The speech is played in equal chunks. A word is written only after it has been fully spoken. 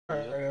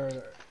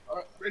Alright,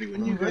 ready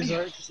when you guys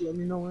are. Just let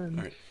me know when.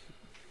 Alright,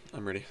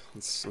 I'm ready.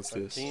 Let's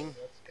do this. Team,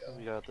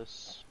 we got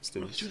this. Let's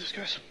do this,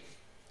 guys.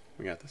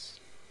 We got this.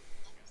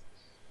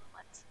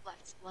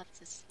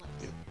 Let's.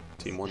 Yep.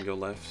 Team 1 go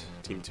left,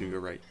 Team 2 go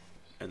right,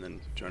 and then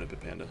join up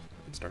at Panda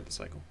and start the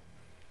cycle.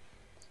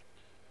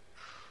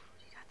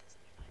 You got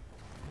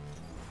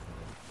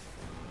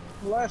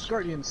this. Last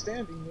Guardian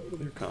standing.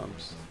 Clear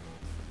comms.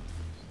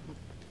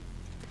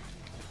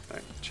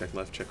 Alright, check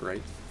left, check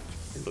right.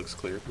 It looks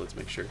clear, but let's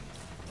make sure.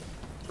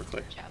 We're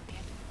clear. Good job, man.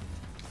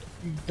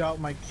 You doubt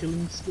my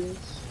killing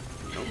skills?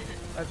 Nope.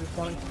 That's just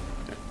funny.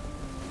 Okay.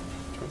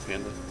 Join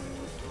Panda.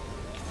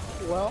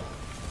 Well.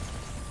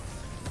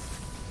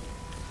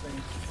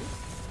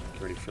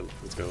 Get ready for,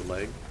 let's go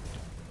leg.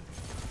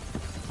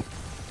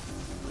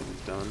 Leg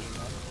is done.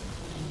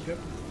 Yep.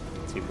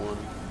 Team 1.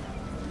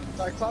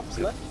 Cyclops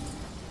Yep. left.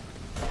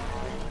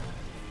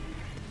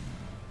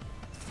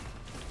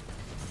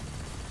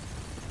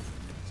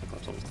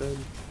 Cyclops almost dead.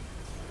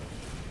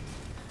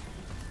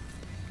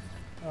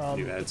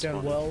 New ad Down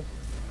spawning. well.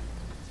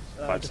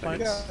 5 define-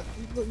 seconds.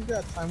 Yeah, we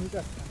got time.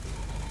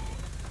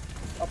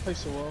 I'll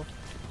place a wall.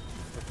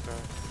 Okay.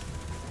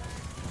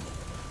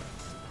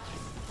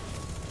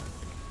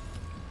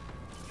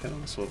 Head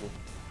on the swivel.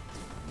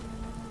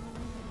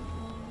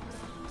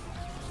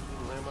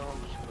 Lamo,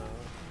 I'm just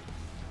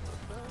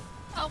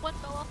Oh, one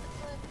fell off the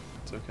cliff.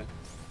 It's okay.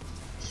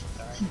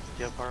 Sorry, do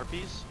you have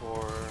harpies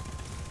or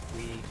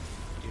we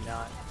do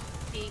not.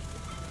 Me.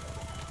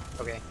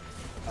 Okay.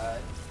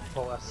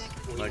 Pull us.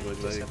 We Leg.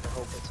 just have to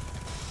hope it's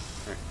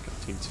Alright,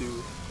 got Team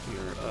 2.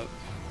 You're up.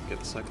 Get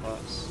the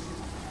Cyclops.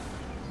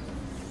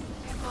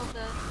 Careful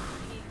the.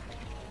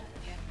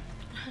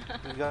 Yeah.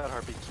 we got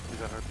harpies. We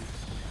got harpies.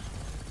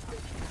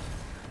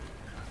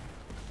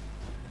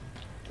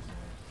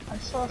 I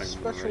saw a Right.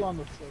 special on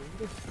the floor.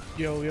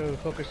 Yo,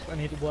 focus. I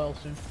need a well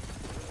soon.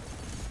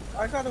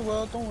 I got a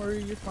well. Don't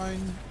worry, you're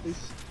fine. Please.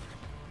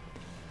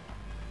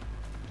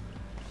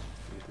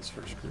 Get this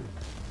first group.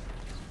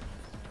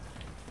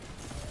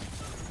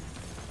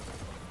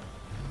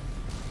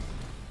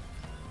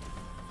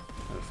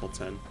 At a full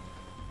 10.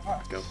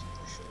 Let's go.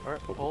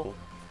 Alright, Pull, pull.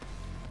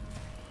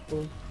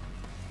 Cool.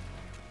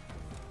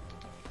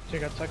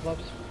 Check out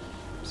Cyclops.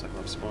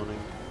 Cyclops spawning.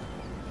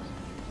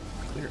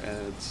 Clear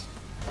ads.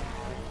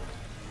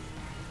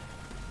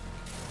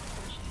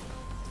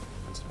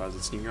 I'm surprised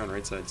it's sneaking on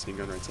right side.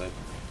 Sneaking on right side.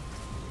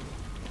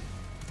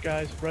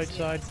 Guys, right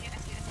side.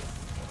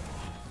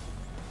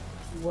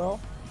 Well,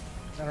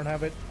 I don't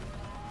have it.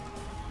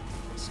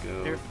 Let's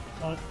go. Here.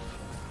 On it.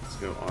 Let's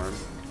go arm.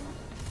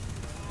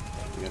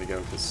 We gotta go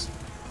because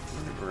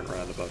we're gonna run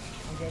out of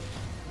buff. Okay.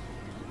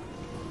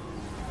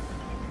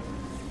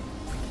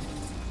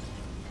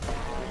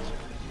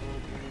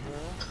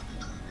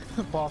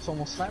 boss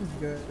almost slammed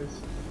you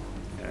guys.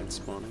 Ad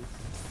spawning.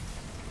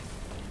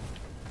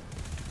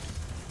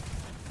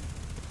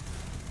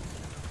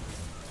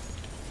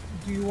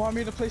 Do you want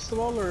me to place the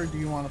wall or do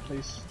you want to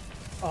place?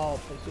 I'll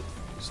place it.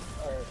 Just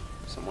Alright.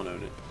 someone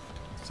own it.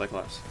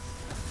 Cyclops.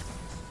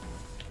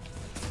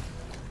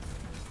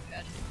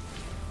 Good.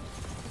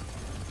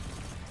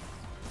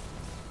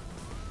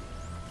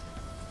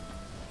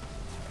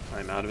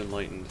 I'm out of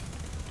enlightened.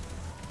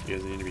 You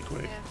guys need to be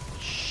quick. Yeah.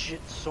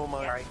 Shit, so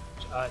much.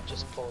 alright.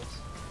 Just pull us.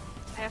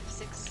 I have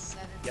 6,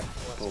 7. Yep,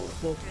 pull us.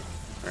 Pull. Well,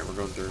 Alright, we're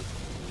going through.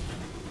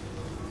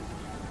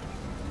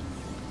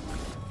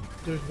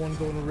 there's one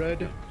going to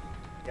red.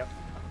 Yep.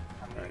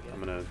 I'm gonna Alright, get I'm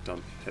gonna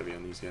dump heavy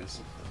on these guys.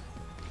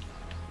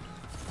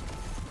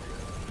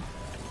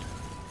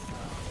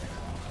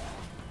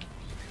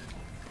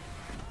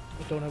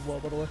 I don't have well,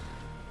 by the way.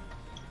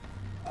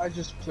 I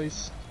just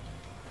placed.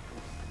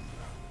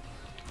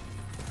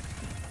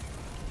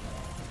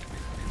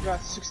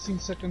 Got 16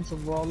 seconds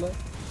of wall left.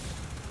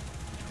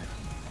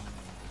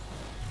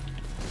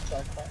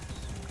 Cyclops.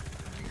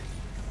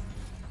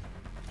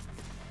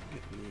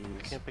 Getting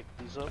these. Can't pick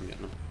these up. I'm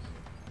getting them.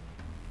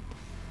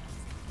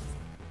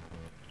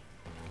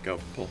 Go,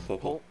 pull.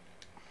 Pull.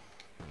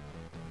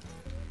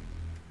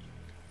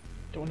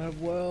 Don't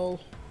have well.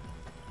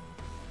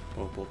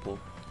 Pull.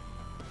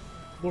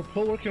 We're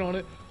working on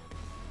it.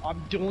 I'm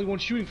the only one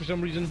shooting for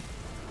some reason.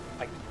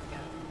 I,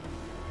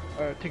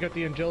 Take out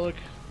the angelic.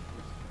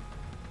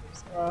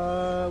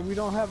 We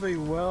don't have a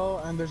well,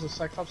 and there's a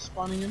Cyclops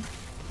spawning in.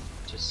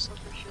 just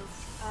Silver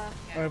shields. I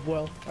Yeah. have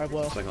well.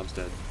 Cyclops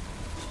dead.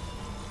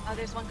 Oh,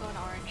 there's one going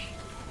orange.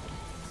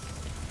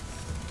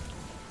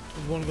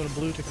 There's one going to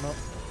blue. Take him out.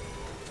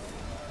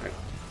 Alright,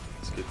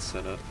 let's get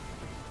set up.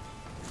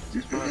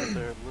 Spawn up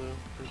there, blue.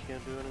 You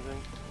can't do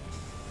anything.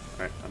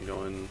 Alright, I'm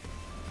going.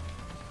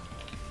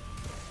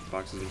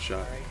 Box has been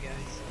shot. alright,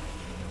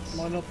 guys.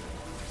 Line up.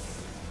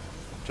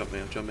 Jump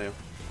mayo.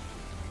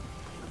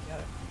 Got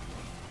it.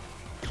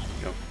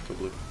 Go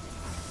blue.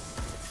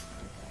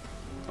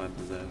 Climb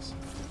his ass.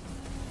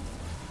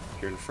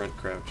 You're in front,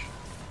 crouch.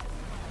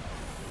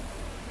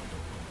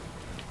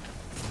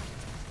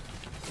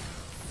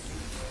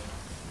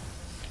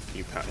 Can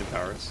you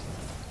empower us?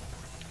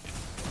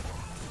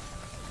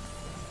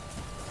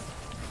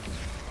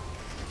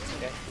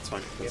 Okay. That's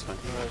fine. That's fine.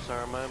 Alright,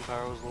 sorry, my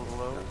power was a little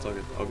low. It's all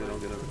good. All good. All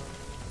good. All good.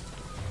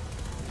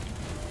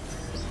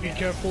 Be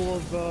careful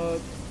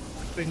of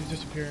things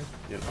disappearing.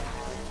 Yep.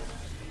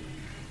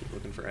 Keep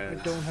looking for I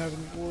ads. don't have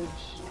any wards.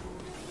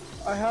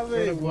 I have Don't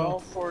a have well. well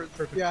for.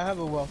 Perfect. Yeah, I have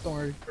a well. Don't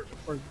worry.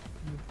 For You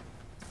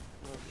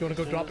wanna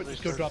go drop it?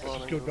 Just go drop it.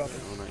 Just go drop it.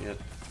 No, not yet.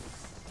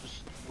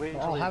 Just wait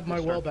until I'll they have my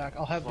start well back.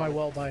 I'll have my spawning.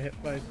 well by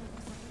hit by.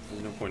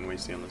 There's no point in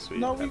wasting on this.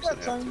 no, we got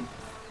absolutely have time.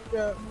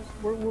 Yeah,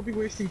 we'll be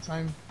wasting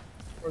time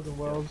for the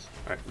wells. to.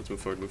 Alright, let's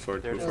move forward. Move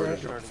forward. They're Move just forward.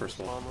 starting Drop the first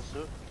to wall. spawn, let's do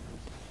it.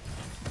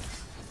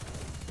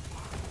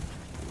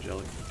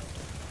 Angelic.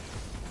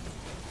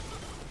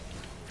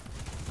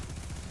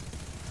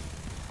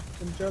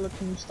 Angela,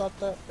 can you stop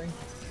that? Thank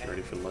you.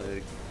 Ready for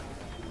leg.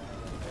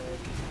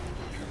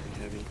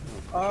 Heavy.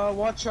 Oh,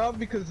 Watch out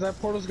because that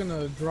portal's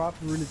gonna drop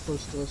really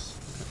close to us.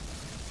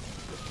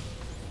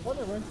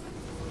 Whatever.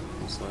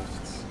 who's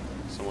left?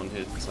 Someone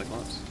hit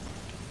Cyclops.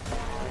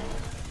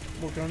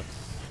 Working on it.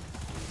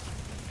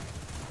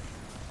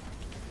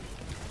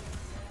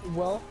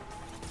 Well,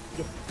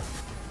 Yep.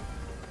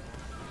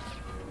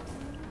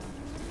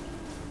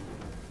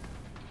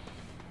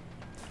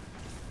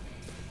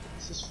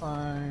 this is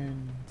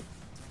fine.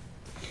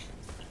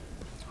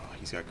 Oh,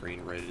 he's got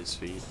green right at his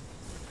feet.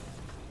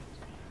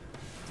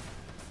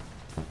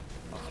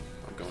 Oh,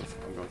 I'm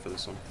going for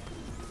this one.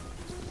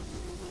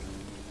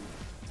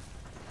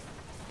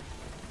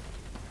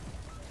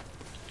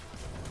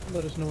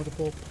 Let us know what to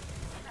pull.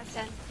 I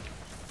sent.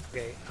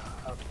 Okay,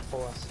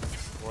 pull us.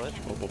 What?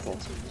 Pull, pull, pull.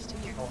 Just in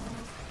here.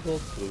 Well,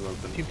 Blue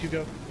open. team 2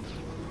 go.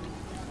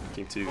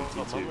 Team 2, What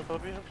Team 2. moment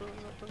would we have to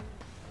happen?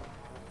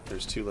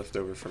 There's 2 left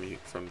over from you,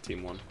 from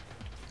Team 1.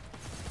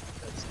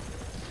 That's,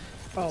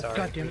 Oh, Sorry.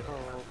 god damn it.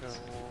 Oh, okay,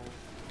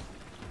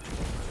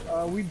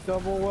 well, We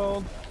double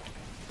weld.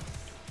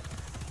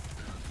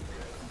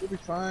 We'll be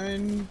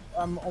fine.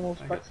 I'm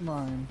almost I back got- to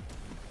mine.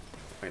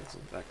 Wait, it's the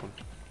back one.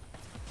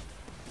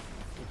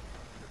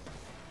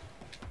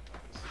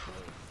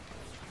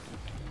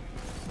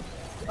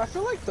 I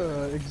feel like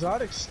the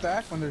exotic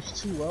stack when there's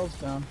 2 wells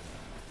down.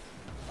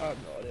 I have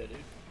no idea,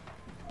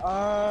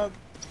 dude.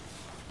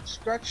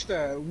 Scratch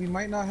that. We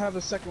might not have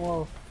a second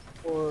well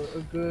for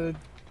a good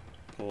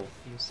Pull.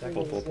 few Pull,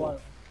 seconds. pull, pull.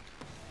 while.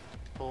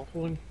 pull.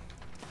 Pulling.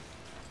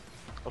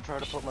 I'll try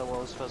to put my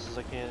well as fast as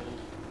I can.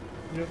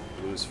 Yep.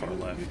 Blue's far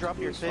left. You drop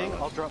your Blue's far thing,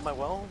 left. I'll drop my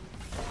well.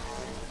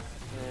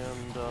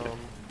 And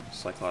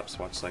Cyclops,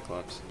 watch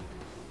Cyclops.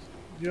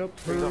 Yep.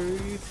 There you go.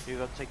 Hurry. you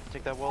gotta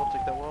take that well,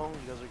 take that well.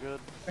 You guys are good.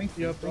 Thank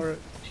you. Yep. Alright.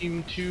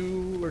 Team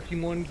 2 or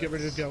Team 1, get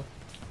ready to go.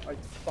 I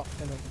fuck.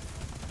 I know.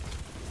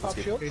 Pop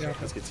get- shield. Okay, now.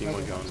 Let's get Team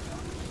 1 going.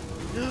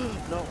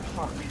 No,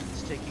 fuck.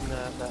 It's taking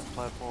that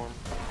platform.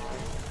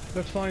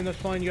 That's fine. That's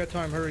fine. You got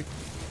time. Hurry.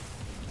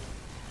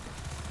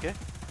 ¿Qué?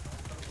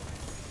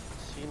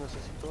 Sí,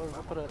 necesito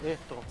algo para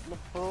esto. No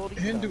puedo ahorita.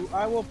 Hindu,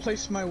 I will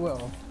place my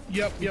well.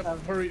 Yep. Yep.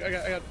 Hurry. I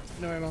got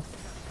no ammo.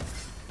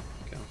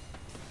 Go.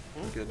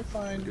 We're good. We're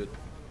fine. We're good.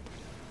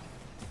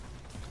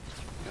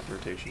 Got the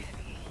rotation.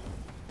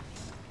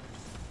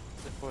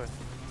 Se fue.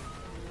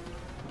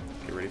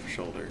 Get ready for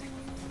shoulder.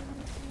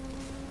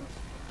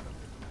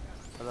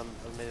 Al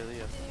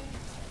mediodía.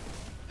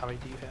 How many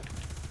do you have?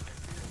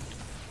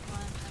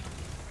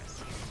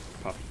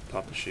 One.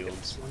 Pop the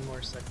shields. One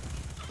more second.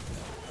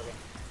 Okay.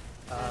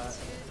 2,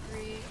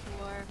 3,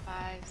 4,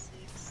 5, 6,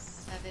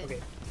 7. Okay,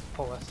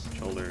 pull us.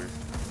 Shoulder.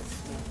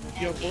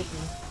 Yep. and 8.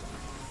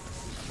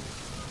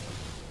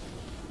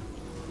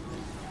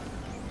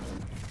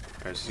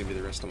 Alright, this is gonna be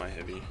the rest of my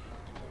heavy.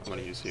 I'm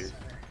gonna use here.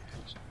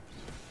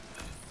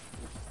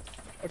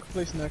 I can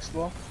place next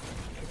well.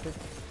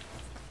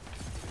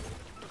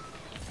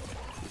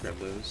 Grab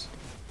those.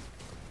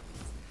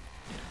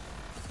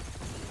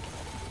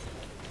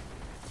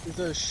 Is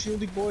a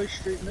shieldy boy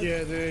straight mid?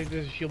 Yeah.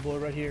 There's a shield boy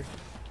right here.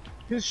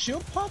 His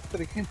shield popped,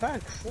 but it came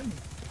back. Funny.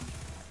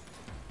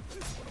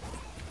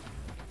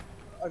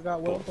 I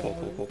got Pull, well pull,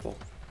 pull, pull, pull.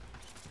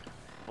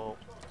 Oh.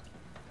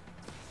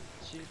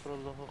 Sí, pero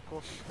los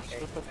ojos. Okay,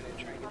 I'm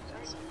gonna try and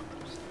get this.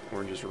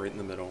 Orange is right in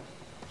the middle.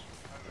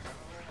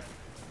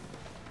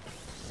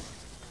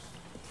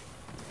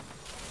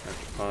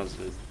 Alright, pause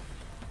it.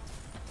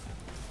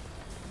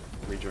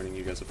 Rejoining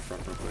you guys up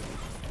front real quick.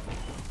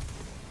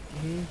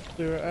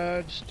 Clear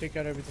ads. Take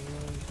out everything.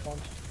 Fun.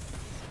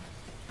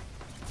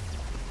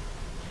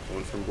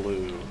 Going from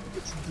blue.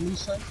 It's blue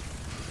side.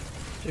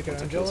 Take out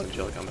Once I kill this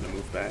Angelic. Angelic, I'm gonna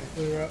move back.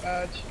 Clear out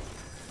ads.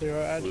 Clear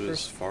out ads Blue is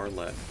first. far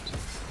left.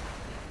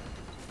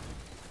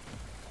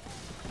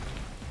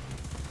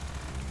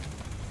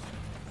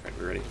 Alright,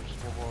 we ready? Just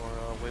one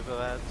more wave of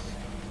ads.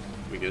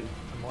 We good?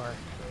 One more.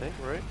 I think,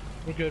 right?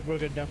 We're good. We're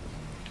good now.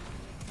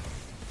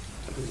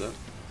 Something's up.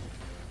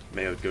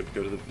 Mayo, go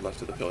to the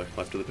left of the pillar.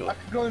 Left of the pillar. I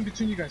could go in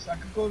between you guys. I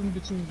could go in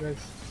between you guys.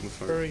 Move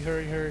forward. Hurry.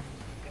 Hurry. Hurry.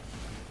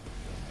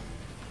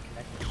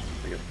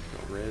 We got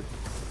red.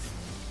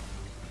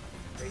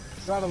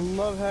 Gotta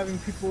love having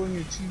people in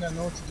your team that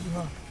know what to do,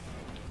 huh?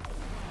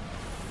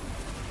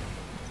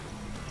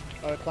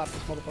 Alright, clap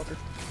this motherfucker.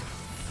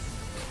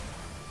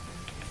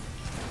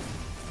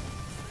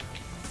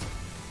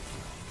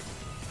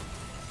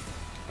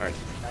 Alright,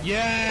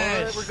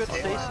 Yes! Alright, we're good.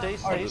 Stay, stay,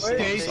 stay, Alright,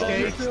 stay,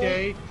 Stay, stay.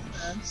 stay.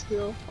 And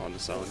still. on to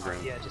solid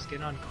ground. Yeah, just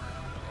get on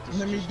ground.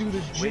 Let me do the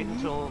Wait jiggy.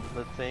 until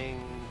the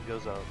thing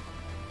goes up.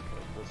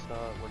 Let's not.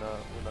 We're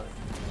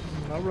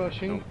not. Not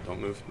rushing. Don't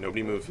move.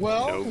 Nobody move.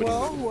 Well, Nobody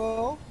well, move.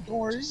 well. Don't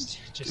worry.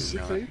 Just Do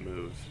not okay.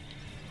 move.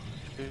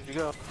 Here you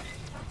go.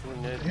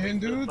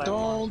 Hindu,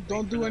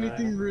 don't do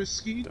anything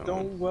risky. Don't.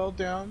 Don't well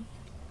down.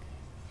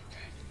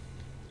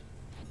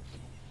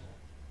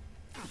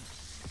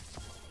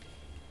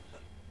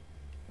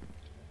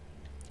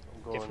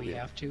 I'm if going. we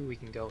have to, we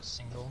can go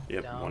single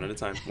Yep, down. one at a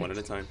time. One at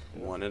a time.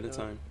 One at a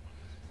time.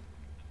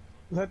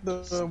 Let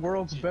the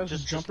world's best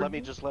Just jumper. let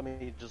me. Just let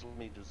me.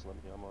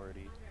 I'm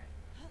already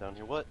down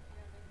here. What?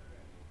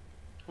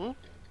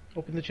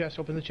 Open the chest,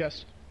 open the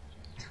chest.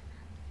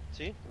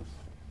 See?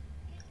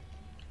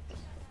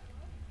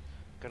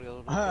 Gotta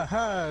go. Ha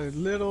ha!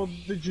 Little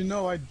did you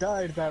know I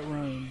died that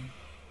run.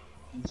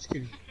 I'm just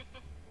kidding.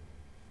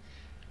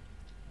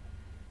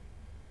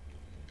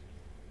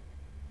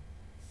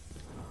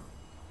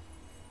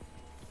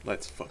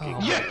 Let's fucking Oh.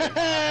 go.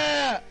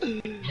 Yeah!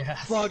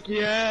 Yes. Fuck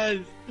yes!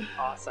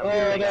 Awesome. Oh, We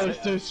that got was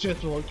it. so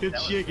stressful. Good That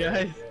was shit, really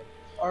guys. good.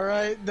 All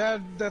right,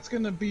 that's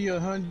gonna be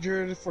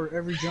 100 for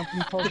every jumping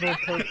puzzle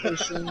per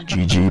person.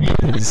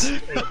 GG, boys.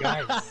 Hey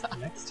guys,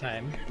 next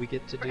time we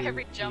get to For do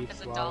every jump the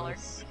is $1.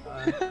 flawless,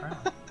 crown.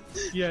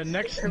 Yeah,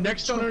 next Every honor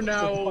jump is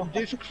now. a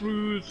This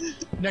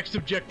cruise next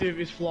objective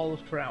is flawless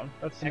crown.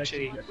 That's the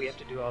Actually, next objective. we have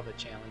to do all the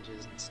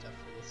challenges and stuff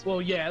for this.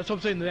 Well, yeah, that's what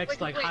I'm saying. The next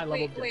Wait, like wait, high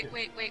level wait, objective.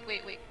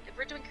 wait. If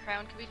we're doing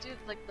crown, can we do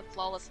like the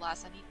flawless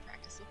last? I need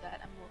practice with that.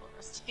 I'm a little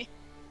rusty.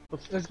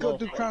 Let's go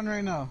do crown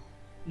right now.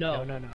 No, No.